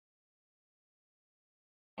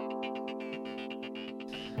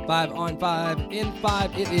5 on 5 in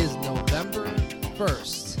 5. It is November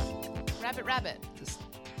 1st. Rabbit.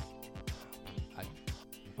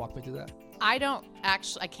 Walk me through that. I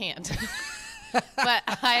can't. But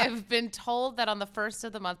I have been told that on the first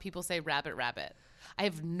of the month, people say rabbit. I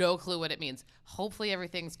have no clue what it means. Hopefully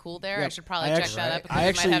everything's cool there. Yep. I should probably check that up because I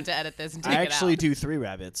might have to edit this and take I it out. actually do 3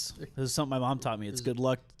 rabbits. This is something my mom taught me. It's good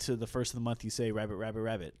luck to the first of the month you say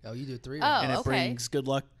rabbit. Oh, you do 3 Oh, rabbits. And it okay. brings good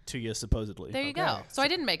luck to you, supposedly. There you go. So I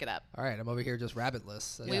didn't make it up. All right, I'm over here just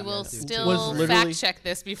rabbitless. We will Was still literally- fact check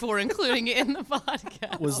this before including it in the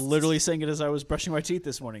podcast. Was literally saying it as I was brushing my teeth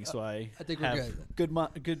this morning, so I think we're have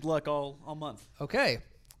good luck all month. Okay.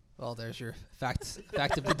 Well, there's your fact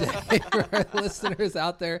of the day for our listeners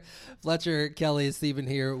out there. Fletcher, Kelly, Stephen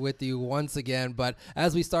here with you once again. But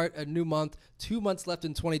as we start a new month, 2 months left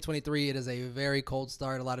in 2023, it is a very cold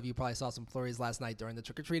start. A lot of you probably saw some flurries last night during the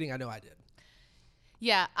trick-or-treating. I know I did.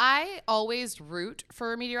 Yeah, I always root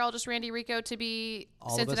for meteorologist Randy Rico to be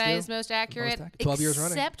Cincinnati's most accurate. 12 years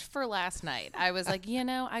running. Except for last night. I was like,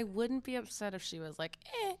 I wouldn't be upset if she was like,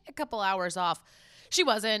 a couple hours off. She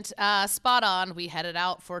wasn't. Spot on. We headed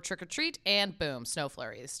out for trick-or-treat, and boom, snow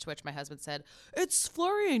flurries, to which my husband said, "It's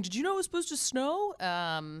flurrying. Did you know it was supposed to snow?"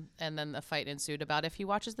 And then the fight ensued about if he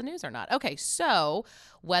watches the news or not. Okay, so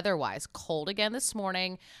weather-wise, cold again this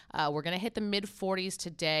morning. We're going to hit the mid-40s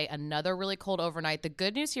today. Another really cold overnight. The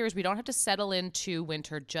good news here is we don't have to settle into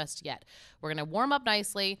winter just yet. We're going to warm up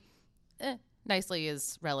nicely. Nicely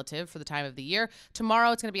is relative for the time of the year.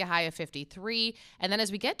 Tomorrow, it's going to be a high of 53. And then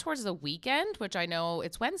as we get towards the weekend, which I know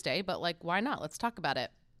it's Wednesday, but why not? Let's talk about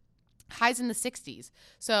it. Highs in the 60s.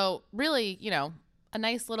 So really, a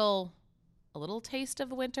nice a little taste of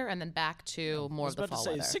the winter and then back to more of the fall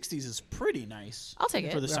weather. 60s is pretty nice. I'll take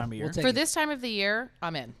it. For this time of year. We'll For this time of the year,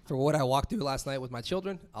 I'm in. For what I walked through last night with my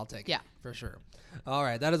children, I'll take it. Yeah. For sure. All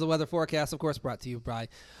right, that is the weather forecast, of course, brought to you by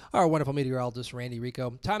our wonderful meteorologist, Randy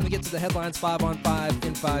Rico. Time to get to the headlines, 5 on 5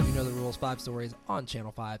 in 5. You know the rules, 5 stories on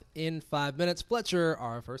Channel 5 in 5 minutes. Fletcher,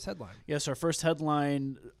 our first headline. Yes, our first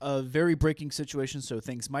headline, a very breaking situation, so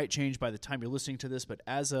things might change by the time you're listening to this, but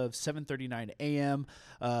as of 7:39 a.m.,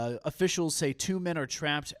 officials say 2 men are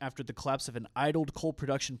trapped after the collapse of an idled coal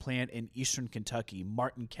production plant in eastern Kentucky,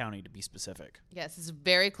 Martin County to be specific. Yes, this is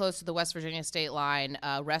very close to the West Virginia state line.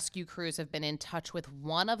 Rescue crews have been in touch with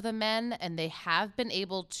one of the men, and they have been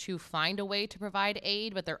able to find a way to provide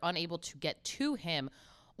aid, but they're unable to get to him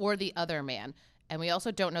or the other man. And we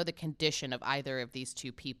also don't know the condition of either of these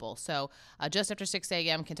two people. So just after 6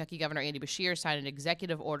 a.m., Kentucky Governor Andy Beshear signed an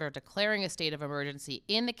executive order declaring a state of emergency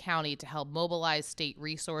in the county to help mobilize state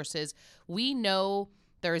resources. We know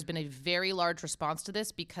there has been a very large response to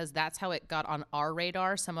this because that's how it got on our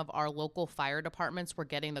radar. Some of our local fire departments were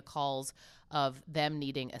getting the calls of them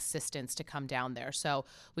needing assistance to come down there. So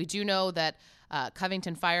we do know that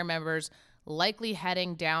Covington fire members likely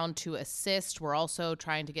heading down to assist. We're also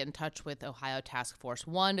trying to get in touch with Ohio Task Force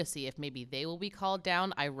 1 to see if maybe they will be called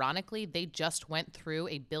down. Ironically, they just went through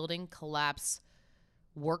a building collapse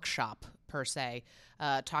workshop, per se,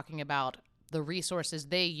 talking about the resources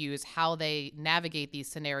they use, how they navigate these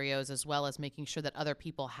scenarios, as well as making sure that other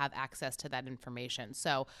people have access to that information.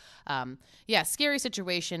 So, scary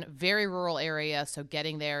situation, very rural area, so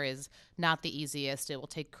getting there is not the easiest. It will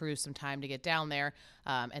take crews some time to get down there,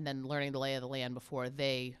 and then learning the lay of the land before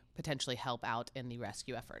they potentially help out in the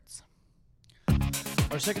rescue efforts.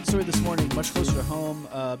 Our second story this morning, much closer to home,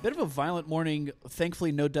 a bit of a violent morning.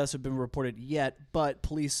 Thankfully, no deaths have been reported yet, but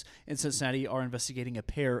police in Cincinnati are investigating a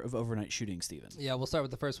pair of overnight shootings, Stephen. Yeah, we'll start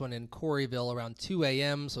with the first one in Coreyville around 2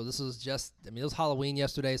 a.m. So this was it was Halloween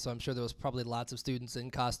yesterday, so I'm sure there was probably lots of students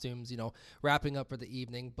in costumes, wrapping up for the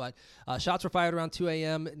evening. But shots were fired around 2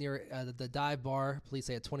 a.m. near the dive bar. Police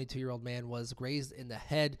say a 22-year-old man was grazed in the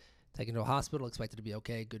head, taken to a hospital, expected to be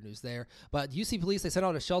okay. Good news there. But UC police, they sent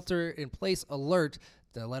out a shelter-in-place alert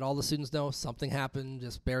to let all the students know something happened.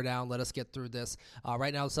 Just bear down. Let us get through this.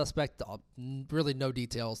 Right now, the suspect, really no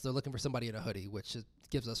details. They're looking for somebody in a hoodie, which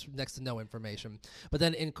gives us next to no information. But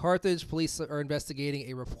then in Carthage, police are investigating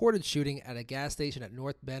a reported shooting at a gas station at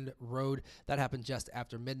North Bend Road. That happened just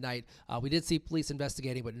after midnight. We did see police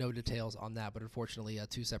investigating, but no details on that. But unfortunately,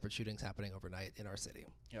 2 separate shootings happening overnight in our city.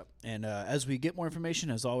 Yep. And as we get more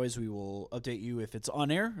information, as always, we will update you. If it's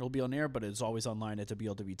on air, it'll be on air, but it's always online at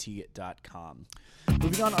WLWT.com.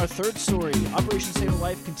 Moving on, our third story. Operation Save a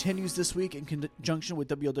Life continues this week in conjunction with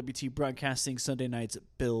WLWT broadcasting Sunday night's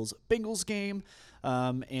Bills-Bengals game.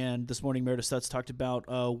 And this morning, Meredith Stutz talked about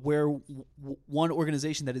where one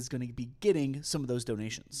organization that is going to be getting some of those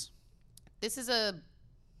donations. This is a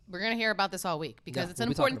We're going to hear about this all week because it's an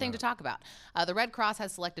important thing to talk about. The Red Cross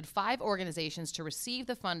has selected 5 organizations to receive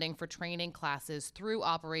the funding for training classes through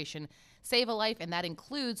Operation Save a Life, and that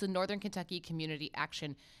includes the Northern Kentucky Community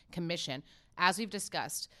Action Commission. As we've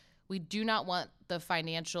discussed, we do not want the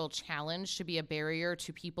financial challenge to be a barrier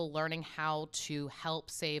to people learning how to help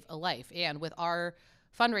save a life. And with our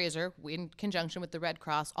fundraiser, in conjunction with the Red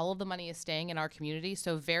Cross, all of the money is staying in our community,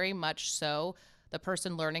 so very much so the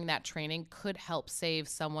person learning that training could help save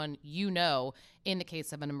someone in the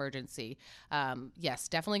case of an emergency. Yes,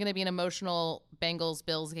 definitely going to be an emotional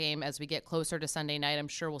Bengals-Bills game as we get closer to Sunday night. I'm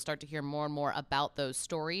sure we'll start to hear more and more about those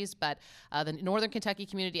stories. But the Northern Kentucky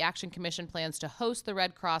Community Action Commission plans to host the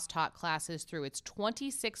Red Cross taught classes through its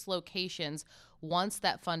 26 locations once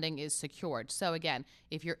that funding is secured. So again,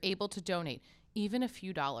 if you're able to donate, even a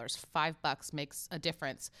few dollars, $5 makes a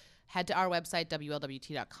difference. Head to our website,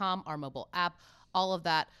 WLWT.com, our mobile app. All of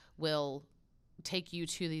that will take you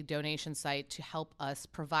to the donation site to help us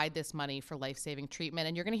provide this money for life-saving treatment.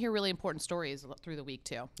 And you're going to hear really important stories through the week,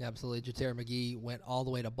 too. Absolutely. Jatera McGee went all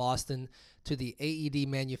the way to Boston to the AED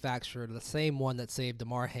manufacturer, the same one that saved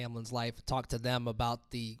Damar Hamlin's life, talked to them about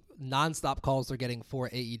the nonstop calls they're getting for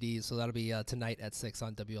AEDs. So that'll be tonight at 6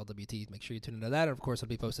 on WLWT. Make sure you tune into that. And, of course, it'll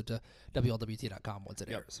be posted to WLWT.com once it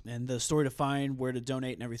airs. And the story to find, where to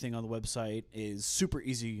donate, and everything on the website is super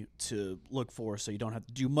easy to look for, so you don't have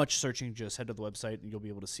to do much searching. Just head to the website, and you'll be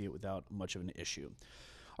able to see it without much of an issue.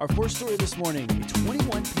 Our fourth story this morning, a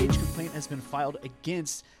 21-page complaint has been filed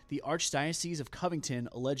against the Archdiocese of Covington,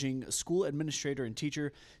 alleging a school administrator and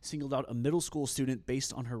teacher singled out a middle school student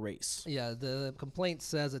based on her race. Yeah, the complaint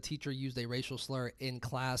says a teacher used a racial slur in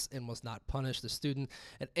class and was not punished. The student,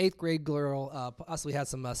 an 8th grade girl, possibly had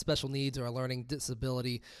some special needs or a learning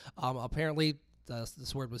disability. Apparently,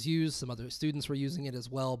 this word was used. Some other students were using it as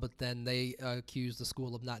well, but then they accused the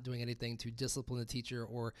school of not doing anything to discipline the teacher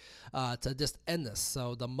or to just end this.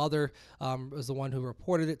 So the mother was the one who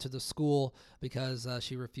reported it to the school because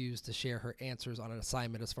she refused to share her answers on an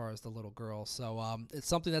assignment as far as the little girl. So it's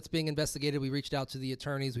something that's being investigated. We reached out to the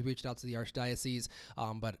attorneys. We reached out to the Archdiocese,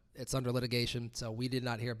 but it's under litigation, so we did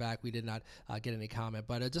not hear back. We did not get any comment.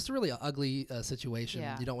 But just a really ugly situation.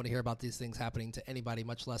 Yeah. You don't want to hear about these things happening to anybody,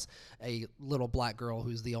 much less a little black girl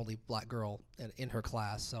who's the only black girl in her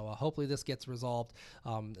class. So hopefully this gets resolved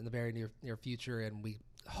in the very near future, and we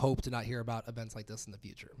hope to not hear about events like this in the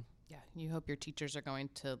future. Yeah, you hope your teachers are going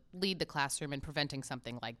to lead the classroom in preventing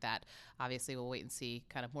something like that. Obviously, we'll wait and see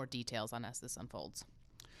kind of more details on as this unfolds.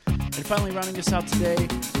 And finally, rounding us out today,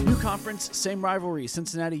 new conference, same rivalry.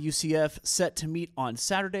 Cincinnati UCF set to meet on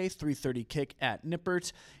Saturday, 3:30 kick at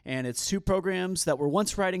Nippert. And it's two programs that were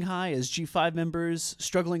once riding high as G5 members,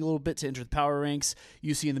 struggling a little bit to enter the power ranks.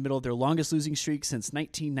 UC in the middle of their longest losing streak since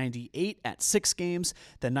 1998 at 6 games.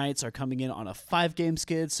 The Knights are coming in on a 5-game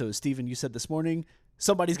skid. So, Stephen, you said this morning,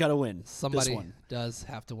 somebody's got to win. Somebody does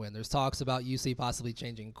have to win. There's talks about UC possibly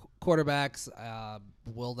changing quarterbacks.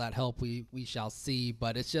 Will that help? We shall see.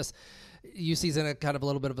 But it's just UC's in a kind of a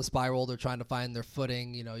little bit of a spiral. They're trying to find their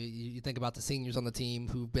footing. You know, you think about the seniors on the team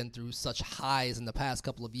who've been through such highs in the past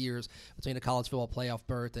couple of years between a college football playoff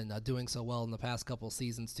berth and doing so well in the past couple of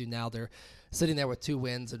seasons to now they're sitting there with 2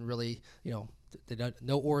 wins and really, you know,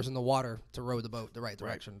 no oars in the water to row the boat the right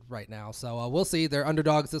direction right now. So we'll see. They're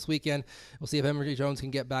underdogs this weekend. We'll see if Emory Jones can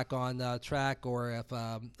get back on track or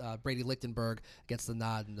if Brady Lichtenberg gets the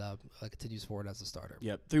nod and continues forward as a starter.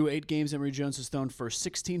 Yep. Through 8 games, Emory Jones has thrown for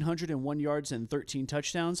 1,601 yards and 13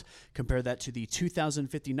 touchdowns. Compare that to the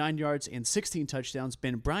 2,059 yards and 16 touchdowns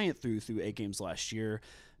Ben Bryant threw 8 games last year.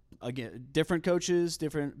 Again, different coaches,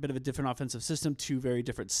 bit of a different offensive system, 2 very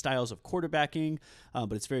different styles of quarterbacking,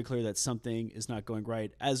 but it's very clear that something is not going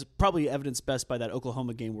right, as probably evidenced best by that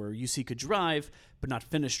Oklahoma game where UC could drive but not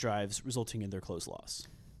finish drives, resulting in their close loss.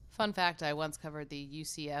 Fun fact, I once covered the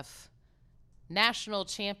UCF National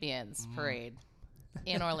Champions Parade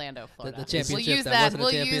in Orlando, Florida. The championship. We'll use that.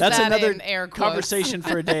 That's that another in air quotes. conversation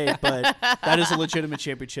for a day, but that is a legitimate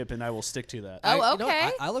championship, and I will stick to that. Oh,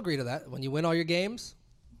 okay. I'll agree to that. When you win all your games,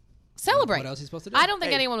 celebrate. What else are you supposed to do? I don't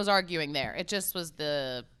think anyone was arguing there. It just was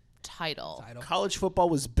the title. College football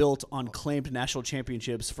was built on claimed national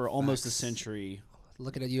championships for almost a century.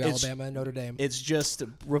 Looking at you, Alabama and Notre Dame. It's just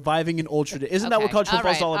reviving an old tradition. Isn't that what college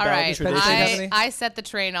football is all about? Right. Tradition? I set the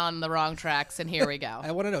train on the wrong tracks, and here we go. I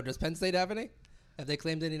want to know, does Penn State have any? Have they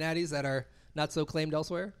claimed any natties that are not so claimed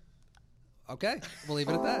elsewhere? Okay, we'll leave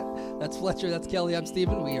it at that. That's Fletcher. That's Kelly. I'm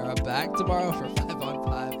Steven. We are back tomorrow for 5 on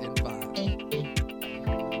 5 in